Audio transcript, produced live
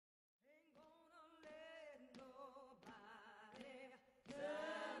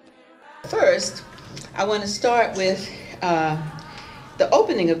first, I want to start with the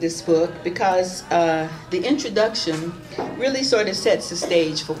opening of this book because the introduction really sort of sets the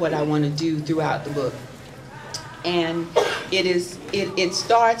stage for what I want to do throughout the book. And it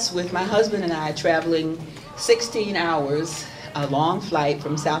starts with my husband and I traveling 16 hours, a long flight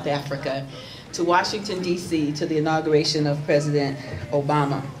from South Africa to Washington, D.C. to the inauguration of President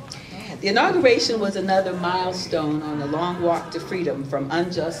Obama. The inauguration was another milestone on the long walk to freedom from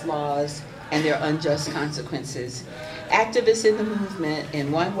unjust laws and their unjust consequences. Activists in the movement,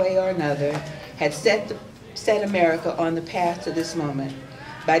 in one way or another, had set America on the path to this moment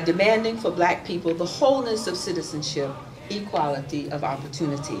by demanding for Black people the wholeness of citizenship, equality of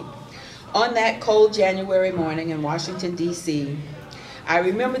opportunity. On that cold January morning in Washington, D.C., I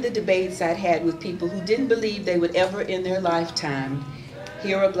remember the debates I'd had with people who didn't believe they would ever in their lifetime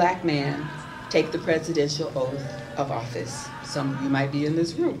hear a Black man take the presidential oath of office. Some of you might be in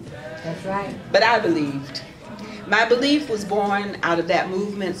this room. That's right. But I believed. My belief was born out of that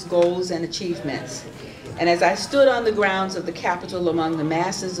movement's goals and achievements. And as I stood on the grounds of the Capitol among the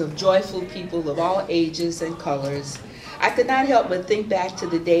masses of joyful people of all ages and colors, I could not help but think back to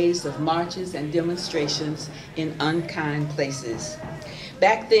the days of marches and demonstrations in unkind places.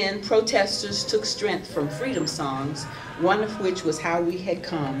 Back then, protesters took strength from freedom songs, one of which was How We Had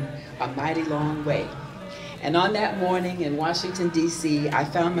Come a Mighty Long Way. And on that morning in Washington, D.C., I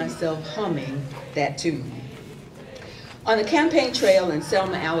found myself humming that tune. On the campaign trail in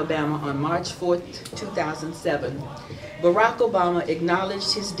Selma, Alabama on March 4th, 2007, Barack Obama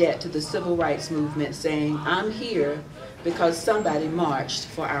acknowledged his debt to the civil rights movement, saying, "I'm here because somebody marched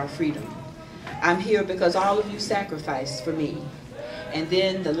for our freedom. I'm here because all of you sacrificed for me." And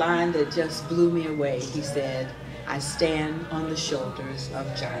then the line that just blew me away, he said, "I stand on the shoulders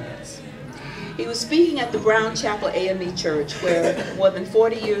of giants." He was speaking at the Brown Chapel AME Church, where more than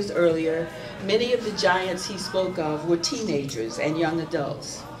 40 years earlier, many of the giants he spoke of were teenagers and young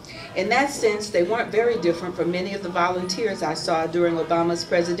adults. In that sense, they weren't very different from many of the volunteers I saw during Obama's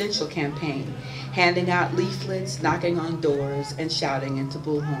presidential campaign, handing out leaflets, knocking on doors, and shouting into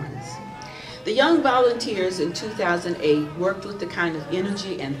bullhorns. The young volunteers in 2008 worked with the kind of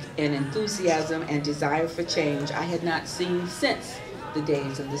energy and enthusiasm and desire for change I had not seen since the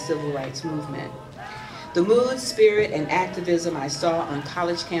days of the civil rights movement. The mood, spirit, and activism I saw on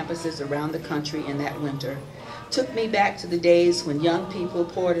college campuses around the country in that winter took me back to the days when young people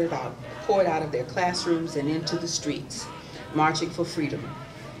poured out of their classrooms and into the streets, marching for freedom.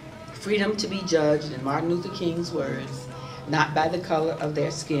 Freedom to be judged, in Martin Luther King's words, not by the color of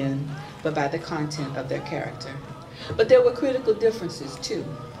their skin, but by the content of their character. But there were critical differences too.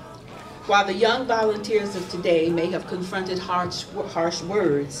 While the young volunteers of today may have confronted harsh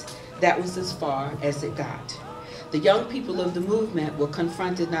words, that was as far as it got. The young people of the movement were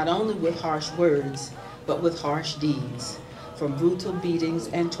confronted not only with harsh words, but with harsh deeds, from brutal beatings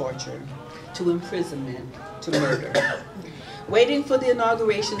and torture, to imprisonment, to murder. Waiting for the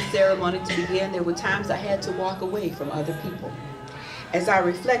inauguration ceremony to begin, there were times I had to walk away from other people. As I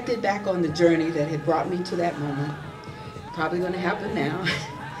reflected back on the journey that had brought me to that moment, probably going to happen now,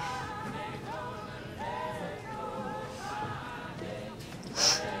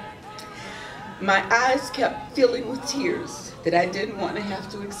 my eyes kept filling with tears that I didn't want to have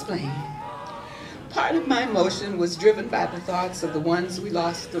to explain. Part of my emotion was driven by the thoughts of the ones we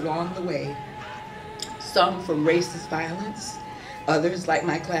lost along the way, some from racist violence, others like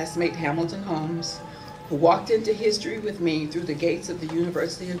my classmate Hamilton Holmes, who walked into history with me through the gates of the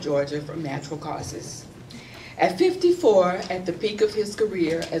University of Georgia from natural causes. At 54, at the peak of his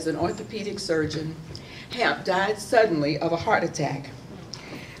career as an orthopedic surgeon, Hamp died suddenly of a heart attack.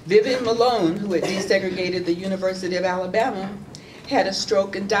 Vivian Malone, who had desegregated the University of Alabama, had a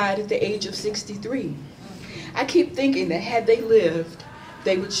stroke and died at the age of 63. I keep thinking that had they lived,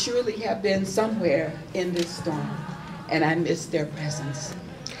 they would surely have been somewhere in this storm, and I miss their presence.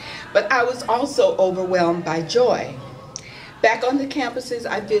 But I was also overwhelmed by joy. Back on the campuses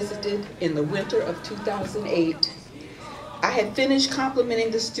I visited in the winter of 2008, I had finished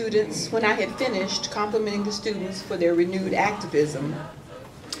complimenting the students. When I had finished complimenting the students for their renewed activism,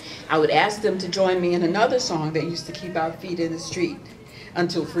 I would ask them to join me in another song that used to keep our feet in the street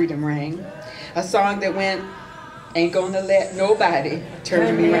until freedom rang. A song that went, "Ain't gonna let nobody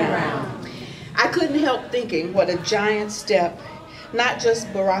turn me around." I couldn't help thinking what a giant step, not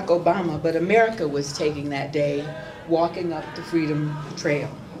just Barack Obama, but America was taking that day, walking up the Freedom Trail.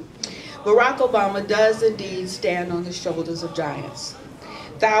 Barack Obama does indeed stand on the shoulders of giants.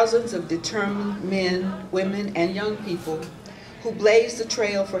 Thousands of determined men, women, and young people who blazed the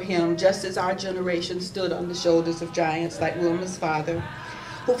trail for him just as our generation stood on the shoulders of giants like Wilma's father,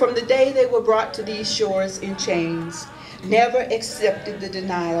 who from the day they were brought to these shores in chains, never accepted the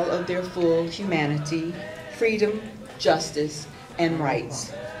denial of their full humanity, freedom, justice, and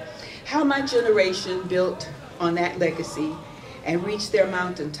rights. How my generation built on that legacy and reached their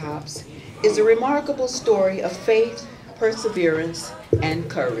mountaintops is a remarkable story of faith, perseverance, and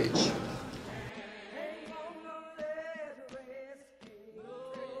courage.